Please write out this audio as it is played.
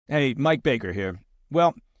Hey, Mike Baker here.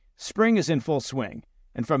 Well, spring is in full swing,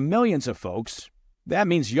 and for millions of folks, that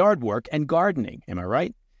means yard work and gardening, am I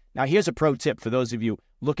right? Now here's a pro tip for those of you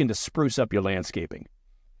looking to spruce up your landscaping.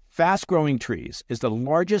 Fast Growing Trees is the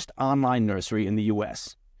largest online nursery in the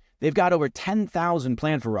U.S. They've got over 10,000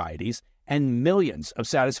 plant varieties and millions of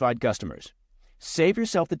satisfied customers. Save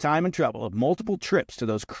yourself the time and trouble of multiple trips to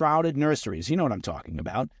those crowded nurseries. You know what I'm talking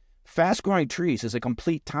about. Fast Growing Trees is a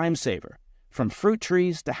complete time saver. From fruit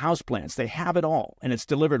trees to houseplants, they have it all, and it's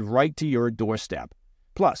delivered right to your doorstep.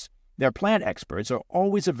 Plus, their plant experts are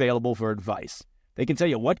always available for advice. They can tell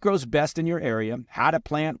you what grows best in your area, how to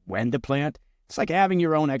plant, when to plant. It's like having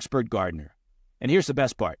your own expert gardener. And here's the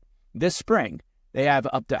best part. This spring, they have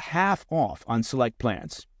up to half off on select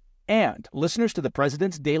plants. And listeners to the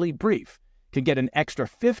President's Daily Brief can get an extra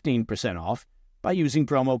 15% off by using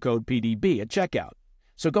promo code PDB at checkout.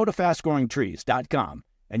 So go to fastgrowingtrees.com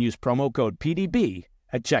and use promo code PDB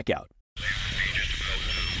at checkout.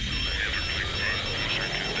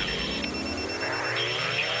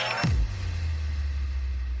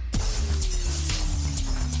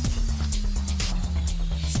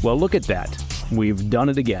 Well, look at that. We've done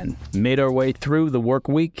it again. Made our way through the work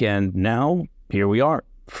week, and now here we are,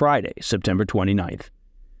 Friday, September 29th.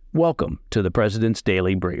 Welcome to the President's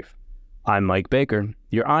Daily Brief. I'm Mike Baker,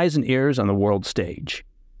 your eyes and ears on the world stage.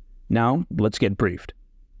 Now, let's get briefed.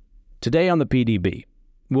 Today on the PDB,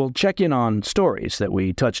 we'll check in on stories that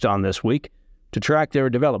we touched on this week to track their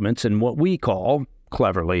developments in what we call,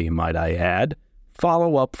 cleverly might I add,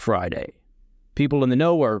 Follow-Up Friday. People in the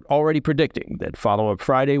know are already predicting that Follow-Up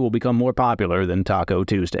Friday will become more popular than Taco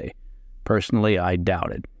Tuesday. Personally, I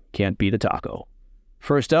doubt it. Can't beat a taco.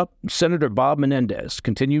 First up, Senator Bob Menendez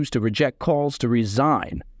continues to reject calls to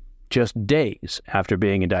resign just days after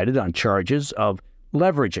being indicted on charges of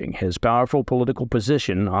leveraging his powerful political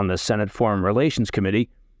position on the Senate Foreign Relations Committee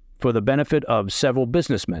for the benefit of several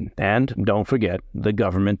businessmen and, don't forget, the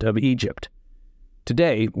government of Egypt.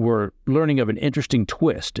 Today, we're learning of an interesting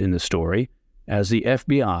twist in the story as the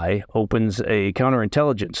FBI opens a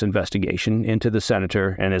counterintelligence investigation into the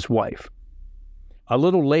senator and his wife. A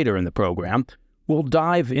little later in the program, we'll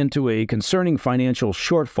dive into a concerning financial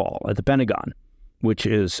shortfall at the Pentagon, which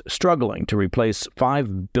is struggling to replace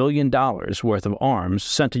 $5 billion worth of arms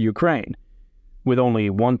sent to Ukraine, with only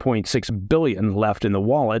 $1.6 billion left in the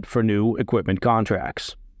wallet for new equipment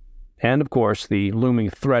contracts. And, of course, the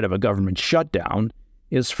looming threat of a government shutdown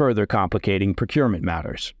is further complicating procurement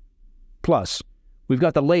matters. Plus, we've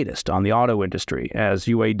got the latest on the auto industry as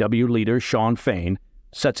UAW leader Shawn Fain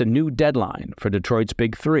sets a new deadline for Detroit's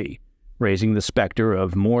Big Three, raising the specter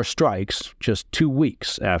of more strikes just 2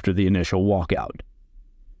 weeks after the initial walkout.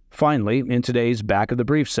 Finally, in today's Back of the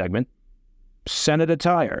Brief segment, Senate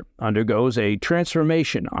attire undergoes a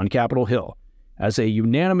transformation on Capitol Hill as a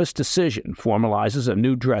unanimous decision formalizes a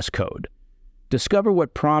new dress code. Discover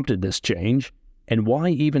what prompted this change and why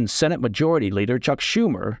even Senate Majority Leader Chuck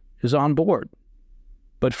Schumer is on board.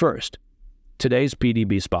 But first, today's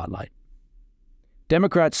PDB Spotlight.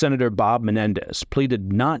 Democrat Senator Bob Menendez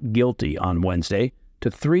pleaded not guilty on Wednesday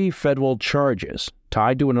to 3 federal charges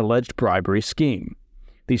tied to an alleged bribery scheme.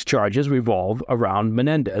 These charges revolve around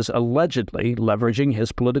Menendez allegedly leveraging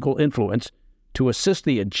his political influence to assist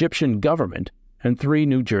the Egyptian government and 3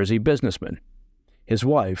 New Jersey businessmen. His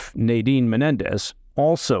wife, Nadine Menendez,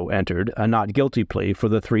 also entered a not guilty plea for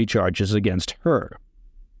the 3 charges against her.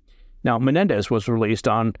 Now, Menendez was released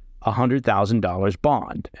on a $100,000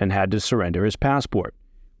 bond and had to surrender his passport,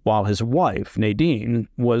 while his wife, Nadine,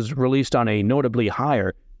 was released on a notably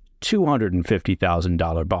higher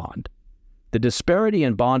 $250,000 bond. The disparity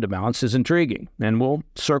in bond amounts is intriguing, and we'll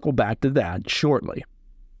circle back to that shortly.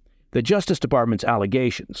 The Justice Department's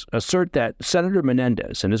allegations assert that Senator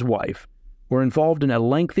Menendez and his wife were involved in a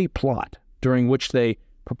lengthy plot during which they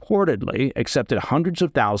purportedly accepted hundreds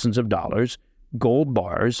of thousands of dollars, gold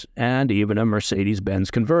bars, and even a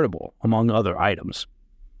Mercedes-Benz convertible, among other items.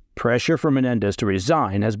 Pressure for Menendez to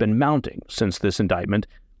resign has been mounting since this indictment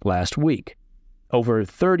last week. Over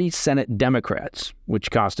 30 Senate Democrats,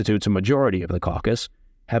 which constitutes a majority of the caucus,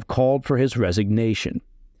 have called for his resignation.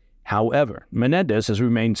 However, Menendez has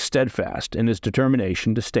remained steadfast in his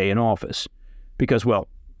determination to stay in office because, well,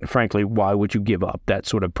 frankly, why would you give up that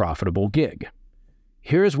sort of profitable gig?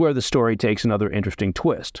 Here's where the story takes another interesting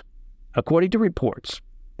twist. According to reports,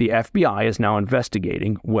 the FBI is now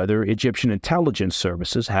investigating whether Egyptian intelligence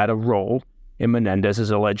services had a role in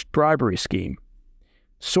Menendez's alleged bribery scheme.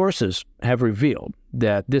 Sources have revealed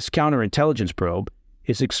that this counterintelligence probe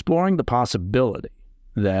is exploring the possibility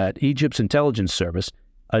that Egypt's intelligence service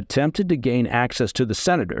attempted to gain access to the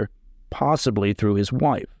senator, possibly through his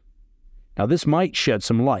wife. Now, this might shed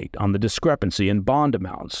some light on the discrepancy in bond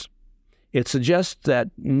amounts. It suggests that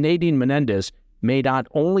Nadine Menendez may not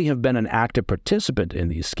only have been an active participant in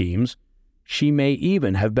these schemes, she may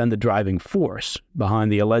even have been the driving force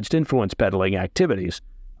behind the alleged influence peddling activities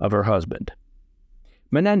of her husband.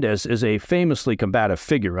 Menendez is a famously combative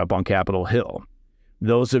figure up on Capitol Hill.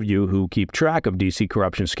 Those of you who keep track of D.C.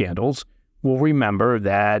 corruption scandals will remember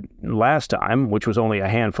that last time, which was only a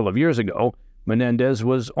handful of years ago, Menendez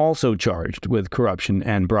was also charged with corruption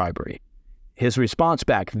and bribery. His response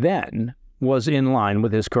back then was in line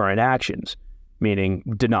with his current actions, meaning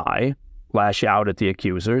deny, lash out at the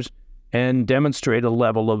accusers, and demonstrate a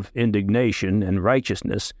level of indignation and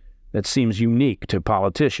righteousness that seems unique to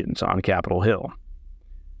politicians on Capitol Hill.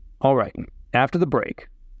 All right, after the break,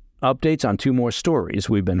 updates on two more stories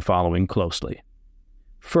we've been following closely.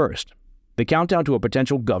 First, the countdown to a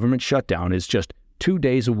potential government shutdown is just 2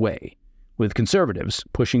 days away, with conservatives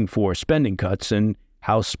pushing for spending cuts and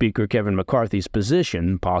House Speaker Kevin McCarthy's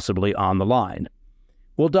position possibly on the line.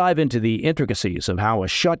 We'll dive into the intricacies of how a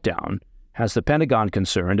shutdown has the Pentagon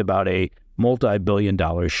concerned about a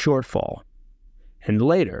multi-billion-dollar shortfall. And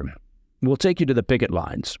later, we'll take you to the picket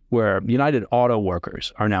lines, where United Auto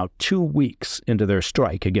Workers are now 2 weeks into their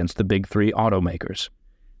strike against the big three automakers.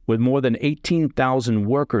 With more than 18,000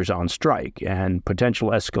 workers on strike and potential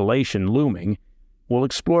escalation looming, we'll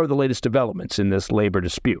explore the latest developments in this labor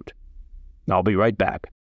dispute. I'll be right back.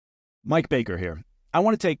 Mike Baker here. I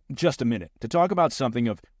want to take just a minute to talk about something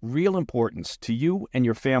of real importance to you and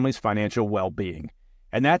your family's financial well-being,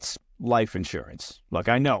 and that's life insurance. Look,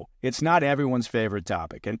 I know it's not everyone's favorite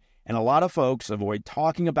topic, and a lot of folks avoid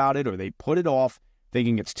talking about it or they put it off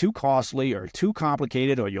thinking it's too costly or too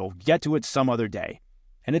complicated or you'll get to it some other day.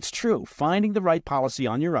 And it's true, finding the right policy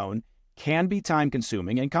on your own can be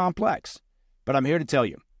time-consuming and complex. But I'm here to tell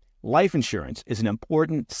you, life insurance is an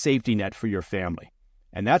important safety net for your family.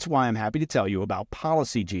 And that's why I'm happy to tell you about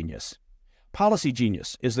Policy Genius. Policy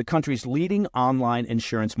Genius is the country's leading online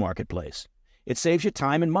insurance marketplace. It saves you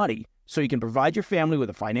time and money so you can provide your family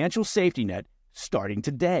with a financial safety net starting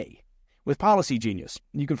today. With Policy Genius,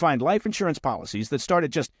 you can find life insurance policies that start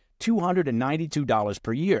at just $292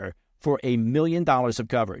 per year for $1 million of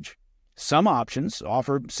coverage. Some options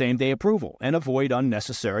offer same-day approval and avoid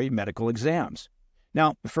unnecessary medical exams.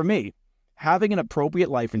 Now, for me, having an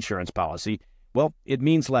appropriate life insurance policy, well, it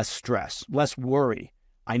means less stress, less worry.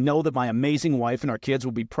 I know that my amazing wife and our kids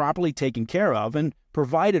will be properly taken care of and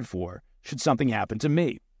provided for should something happen to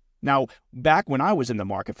me. Now, back when I was in the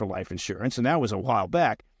market for life insurance, and that was a while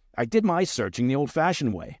back, I did my searching the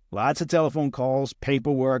old-fashioned way. Lots of telephone calls,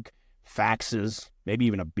 paperwork, faxes, maybe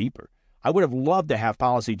even a beeper. I would have loved to have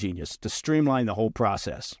Policy Genius to streamline the whole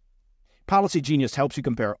process. Policy Genius helps you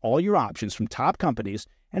compare all your options from top companies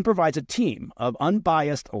and provides a team of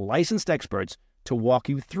unbiased, licensed experts to walk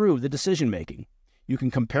you through the decision-making. You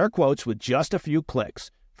can compare quotes with just a few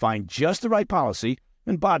clicks, find just the right policy,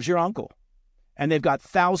 and Bob's your uncle. And they've got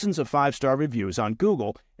thousands of 5-star reviews on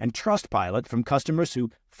Google and Trustpilot from customers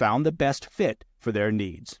who found the best fit for their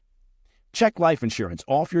needs. Check life insurance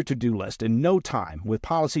off your to-do list in no time with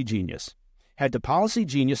Policy Genius. Head to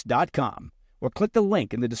policygenius.com or click the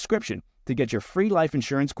link in the description to get your free life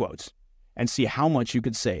insurance quotes and see how much you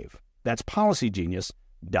could save. That's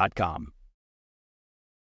policygenius.com.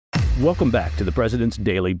 Welcome back to the President's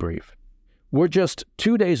Daily Brief. We're just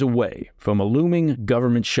 2 days away from a looming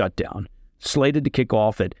government shutdown slated to kick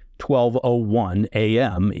off at 12:01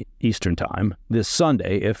 a.m. Eastern Time this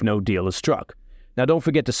Sunday if no deal is struck. Now, don't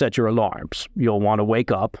forget to set your alarms. You'll want to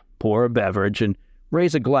wake up, pour a beverage, and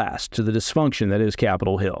raise a glass to the dysfunction that is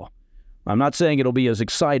Capitol Hill. I'm not saying it'll be as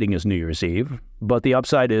exciting as New Year's Eve, but the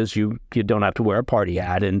upside is you don't have to wear a party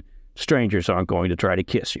hat and strangers aren't going to try to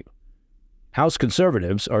kiss you. House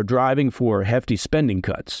conservatives are driving for hefty spending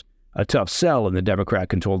cuts, a tough sell in the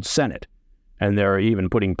Democrat-controlled Senate, and they're even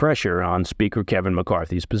putting pressure on Speaker Kevin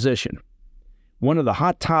McCarthy's position. One of the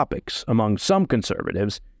hot topics among some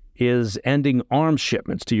conservatives is ending arms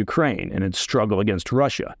shipments to Ukraine in its struggle against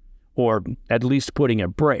Russia, or at least putting a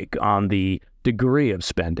brake on the degree of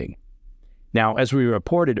spending. Now, as we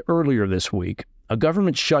reported earlier this week, a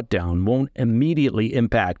government shutdown won't immediately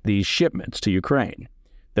impact these shipments to Ukraine.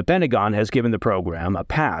 The Pentagon has given the program a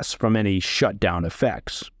pass from any shutdown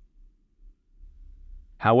effects.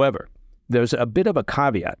 However, there's a bit of a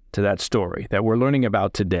caveat to that story that we're learning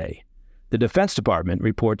about today. The Defense Department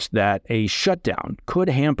reports that a shutdown could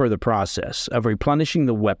hamper the process of replenishing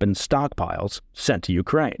the weapons stockpiles sent to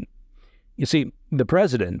Ukraine. You see, the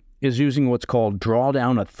president is using what's called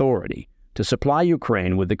drawdown authority to supply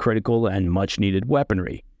Ukraine with the critical and much-needed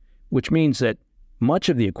weaponry, which means that much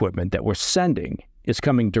of the equipment that we're sending is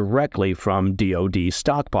coming directly from DoD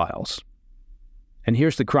stockpiles. And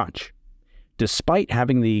here's the crunch. Despite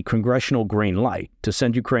having the congressional green light to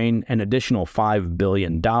send Ukraine an additional $5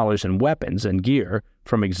 billion in weapons and gear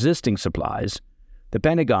from existing supplies, the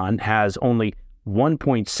Pentagon has only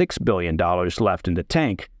 $1.6 billion left in the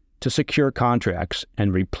tank to secure contracts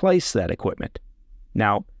and replace that equipment.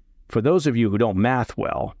 Now, for those of you who don't math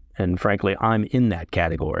well, and frankly I'm in that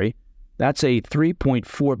category, that's a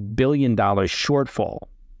 $3.4 billion shortfall,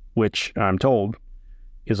 which I'm told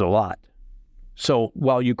is a lot. So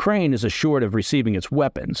while Ukraine is assured of receiving its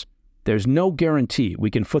weapons, there's no guarantee we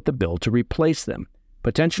can foot the bill to replace them,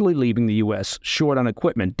 potentially leaving the U.S. short on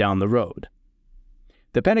equipment down the road.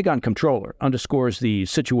 The Pentagon comptroller underscores the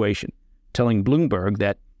situation, telling Bloomberg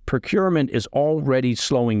that procurement is already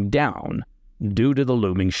slowing down due to the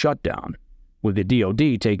looming shutdown, with the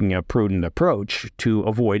DoD taking a prudent approach to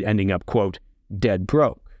avoid ending up, quote, dead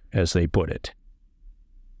broke, as they put it.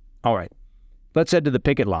 All right. Let's head to the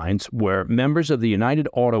picket lines, where members of the United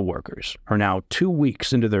Auto Workers are now 2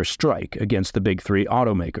 weeks into their strike against the big three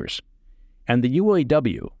automakers. And the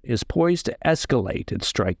UAW is poised to escalate its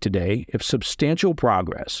strike today if substantial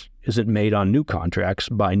progress isn't made on new contracts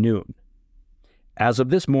by noon. As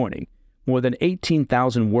of this morning, more than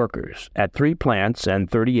 18,000 workers at 3 plants and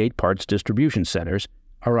 38 parts distribution centers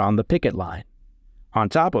are on the picket line. On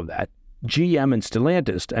top of that, GM and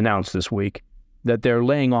Stellantis announced this week that they're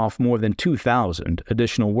laying off more than 2,000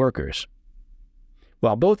 additional workers.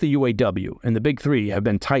 While both the UAW and the Big Three have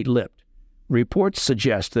been tight-lipped, reports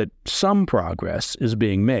suggest that some progress is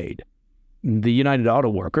being made. The United Auto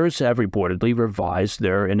Workers have reportedly revised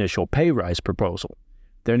their initial pay rise proposal.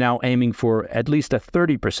 They're now aiming for at least a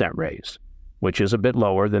 30% raise, which is a bit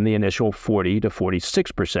lower than the initial 40 to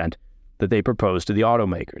 46% that they proposed to the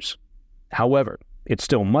automakers. However, it's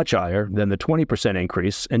still much higher than the 20%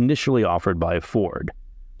 increase initially offered by Ford.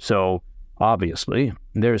 So, obviously,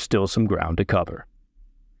 there's still some ground to cover.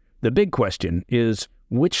 The big question is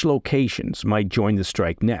which locations might join the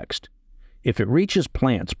strike next. If it reaches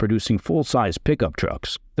plants producing full-size pickup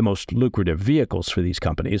trucks, the most lucrative vehicles for these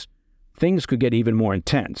companies, things could get even more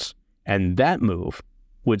intense, and that move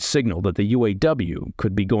would signal that the UAW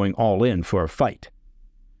could be going all in for a fight.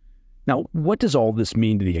 Now, what does all this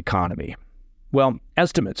mean to the economy? Well,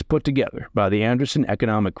 estimates put together by the Anderson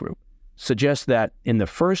Economic Group suggest that in the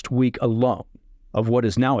first week alone of what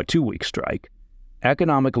is now a 2-week strike,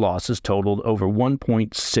 economic losses totaled over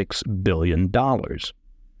 $1.6 billion.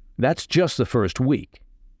 That's just the first week.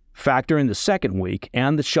 Factor in the second week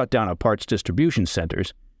and the shutdown of parts distribution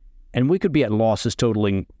centers, and we could be at losses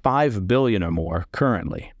totaling $5 billion or more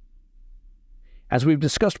currently. As we've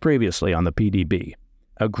discussed previously on the PDB,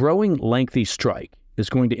 a growing lengthy strike is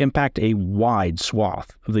going to impact a wide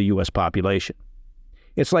swath of the U.S. population.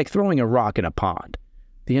 It's like throwing a rock in a pond.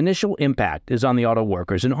 The initial impact is on the auto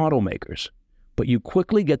workers and automakers, but you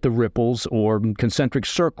quickly get the ripples or concentric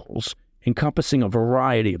circles encompassing a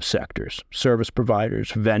variety of sectors, service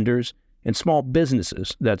providers, vendors, and small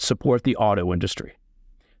businesses that support the auto industry.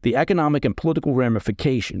 The economic and political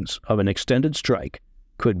ramifications of an extended strike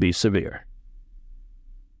could be severe.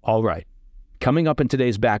 All right, coming up in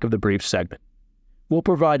today's Back of the Brief segment, we'll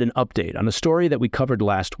provide an update on a story that we covered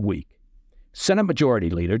last week. Senate Majority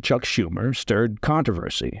Leader Chuck Schumer stirred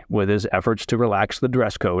controversy with his efforts to relax the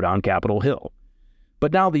dress code on Capitol Hill.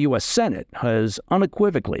 But now the U.S. Senate has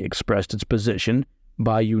unequivocally expressed its position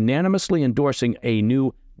by unanimously endorsing a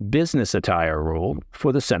new business attire rule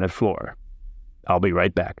for the Senate floor. I'll be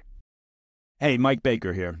right back. Hey, Mike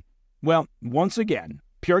Baker here. Well, once again,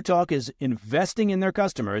 Pure Talk is investing in their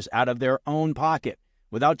customers out of their own pocket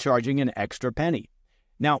without charging an extra penny.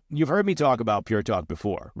 Now, you've heard me talk about Pure Talk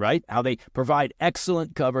before, right? How they provide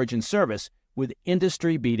excellent coverage and service with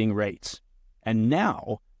industry-beating rates. And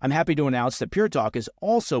now, I'm happy to announce that Pure Talk is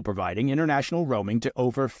also providing international roaming to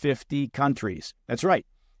over 50 countries. That's right.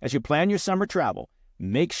 As you plan your summer travel,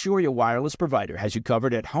 make sure your wireless provider has you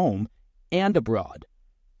covered at home and abroad.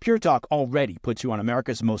 Pure Talk already puts you on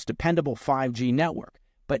America's most dependable 5G network,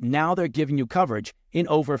 but now they're giving you coverage in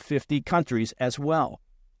over 50 countries as well.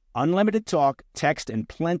 Unlimited talk, text, and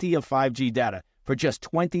plenty of 5G data for just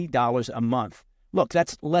 $20 a month. Look,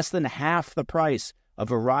 that's less than half the price of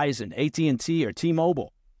Verizon, AT&T, or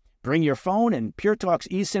T-Mobile. Bring your phone, and Pure Talk's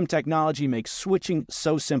eSIM technology makes switching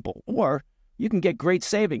so simple. Or you can get great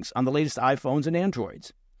savings on the latest iPhones and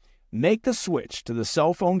Androids. Make the switch to the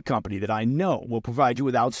cell phone company that I know will provide you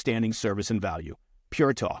with outstanding service and value,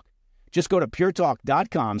 Pure Talk. Just go to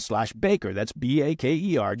puretalk.com/Baker, that's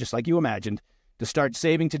B-A-K-E-R, just like you imagined, to start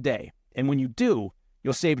saving today. And when you do,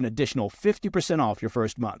 you'll save an additional 50% off your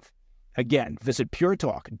first month. Again, visit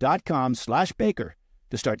puretalk.com/Baker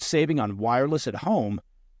to start saving on wireless at home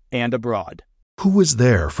and abroad. Who is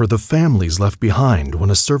there for the families left behind when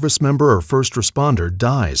a service member or first responder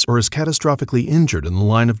dies or is catastrophically injured in the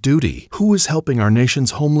line of duty? Who is helping our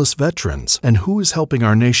nation's homeless veterans? And who is helping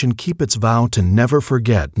our nation keep its vow to never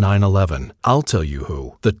forget 9/11? I'll tell you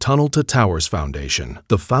who. The Tunnel to Towers Foundation.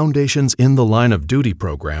 The foundation's In the Line of Duty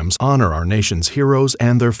programs honor our nation's heroes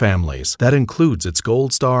and their families. That includes its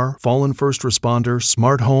Gold Star, Fallen First Responder,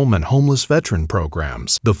 Smart Home, and Homeless Veteran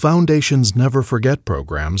programs. The foundation's Never Forget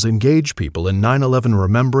programs engage people in 9/11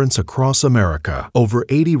 remembrance across America. Over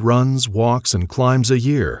 80 runs, walks, and climbs a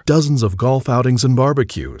year, dozens of golf outings and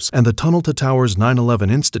barbecues, and the Tunnel to Towers 9/11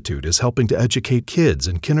 Institute is helping to educate kids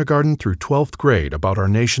in kindergarten through 12th grade about our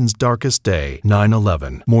nation's darkest day,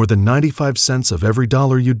 9/11. More than 95 cents of every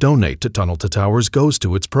dollar you donate to Tunnel to Towers goes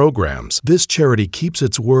to its programs. This charity keeps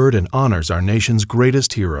its word and honors our nation's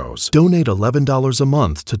greatest heroes. Donate $11 a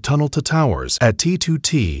month to Tunnel to Towers at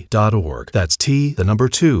T2T.org. That's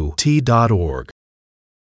T2T.org.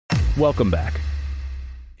 Welcome back.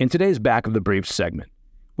 In today's Back of the Brief segment,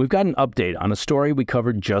 we've got an update on a story we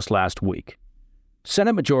covered just last week.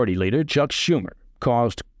 Senate Majority Leader Chuck Schumer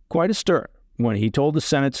caused quite a stir when he told the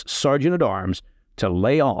Senate's Sergeant-at-Arms to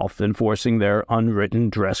lay off enforcing their unwritten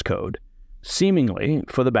dress code, seemingly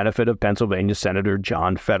for the benefit of Pennsylvania Senator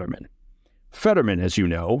John Fetterman. Fetterman, as you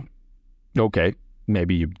know, okay,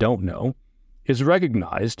 maybe you don't know, is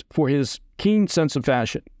recognized for his keen sense of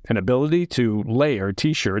fashion and ability to layer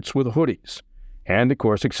T-shirts with hoodies, and of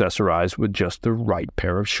course accessorize with just the right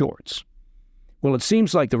pair of shorts. Well, it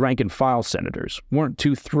seems like the rank-and-file senators weren't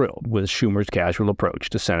too thrilled with Schumer's casual approach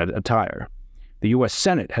to Senate attire. The U.S.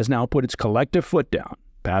 Senate has now put its collective foot down,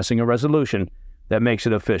 passing a resolution that makes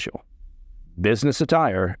it official. Business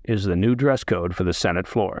attire is the new dress code for the Senate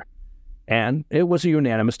floor, and it was a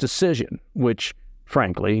unanimous decision, which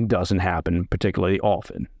frankly doesn't happen particularly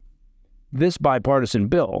often. This bipartisan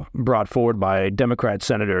bill, brought forward by Democrat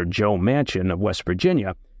Senator Joe Manchin of West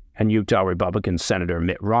Virginia and Utah Republican Senator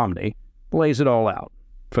Mitt Romney, lays it all out.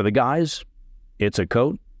 For the guys, it's a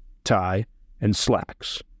coat, tie, and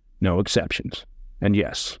slacks. No exceptions. And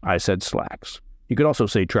yes, I said slacks. You could also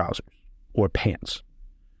say trousers or pants.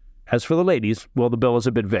 As for the ladies, well, the bill is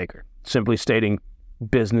a bit vaguer, simply stating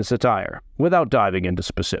business attire without diving into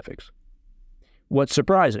specifics. What's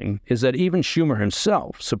surprising is that even Schumer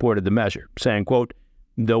himself supported the measure, saying, quote,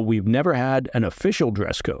 "Though we've never had an official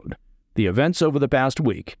dress code, the events over the past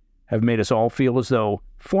week have made us all feel as though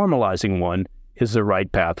formalizing one is the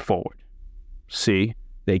right path forward." See,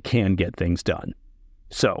 they can get things done.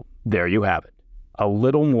 So, there you have it. A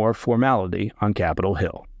little more formality on Capitol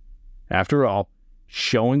Hill. After all,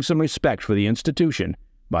 showing some respect for the institution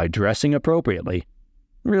by dressing appropriately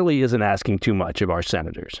really isn't asking too much of our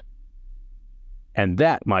senators. And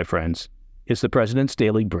that, my friends, is the President's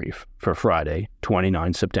Daily Brief for Friday,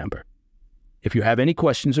 29 September. If you have any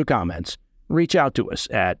questions or comments, reach out to us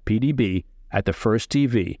at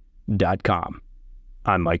pdb@thefirsttv.com.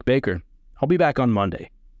 I'm Mike Baker. I'll be back on Monday.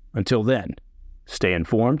 Until then, stay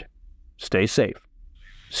informed, stay safe,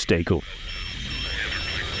 stay cool.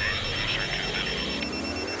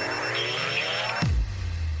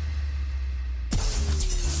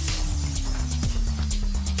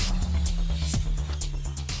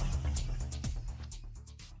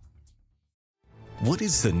 What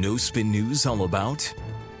is the No Spin News all about?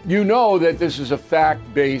 You know that this is a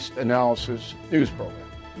fact-based analysis news program.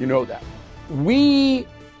 You know that. We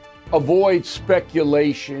avoid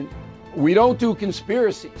speculation. We don't do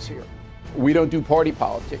conspiracies here. We don't do party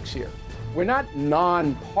politics here. We're not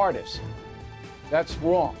nonpartisan. That's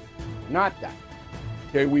wrong. Not that.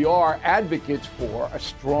 Okay, we are advocates for a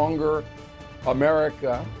stronger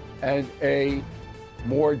America and a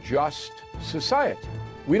more just society.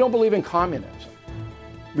 We don't believe in communism.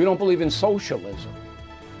 We don't believe in socialism.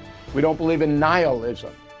 We don't believe in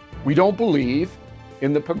nihilism. We don't believe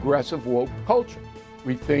in the progressive woke culture.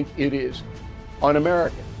 We think it is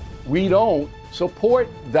un-American. We don't support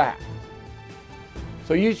that.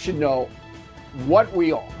 So you should know what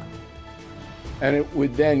we are, and it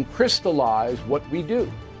would then crystallize what we do.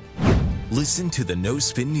 Listen to the No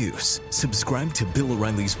Spin News. Subscribe to Bill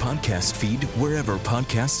O'Reilly's podcast feed wherever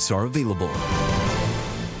podcasts are available.